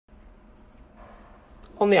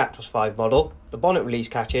On the Actros 5 model, the bonnet release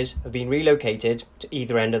catches have been relocated to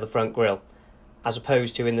either end of the front grille, as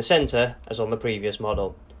opposed to in the centre as on the previous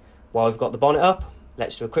model. While we've got the bonnet up,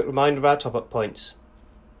 let's do a quick reminder of our top-up points.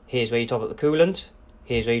 Here's where you top up the coolant,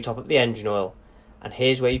 here's where you top up the engine oil, and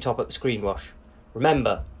here's where you top up the screen wash.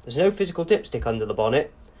 Remember, there's no physical dipstick under the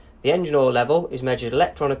bonnet. The engine oil level is measured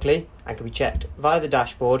electronically and can be checked via the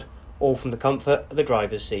dashboard or from the comfort of the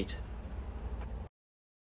driver's seat.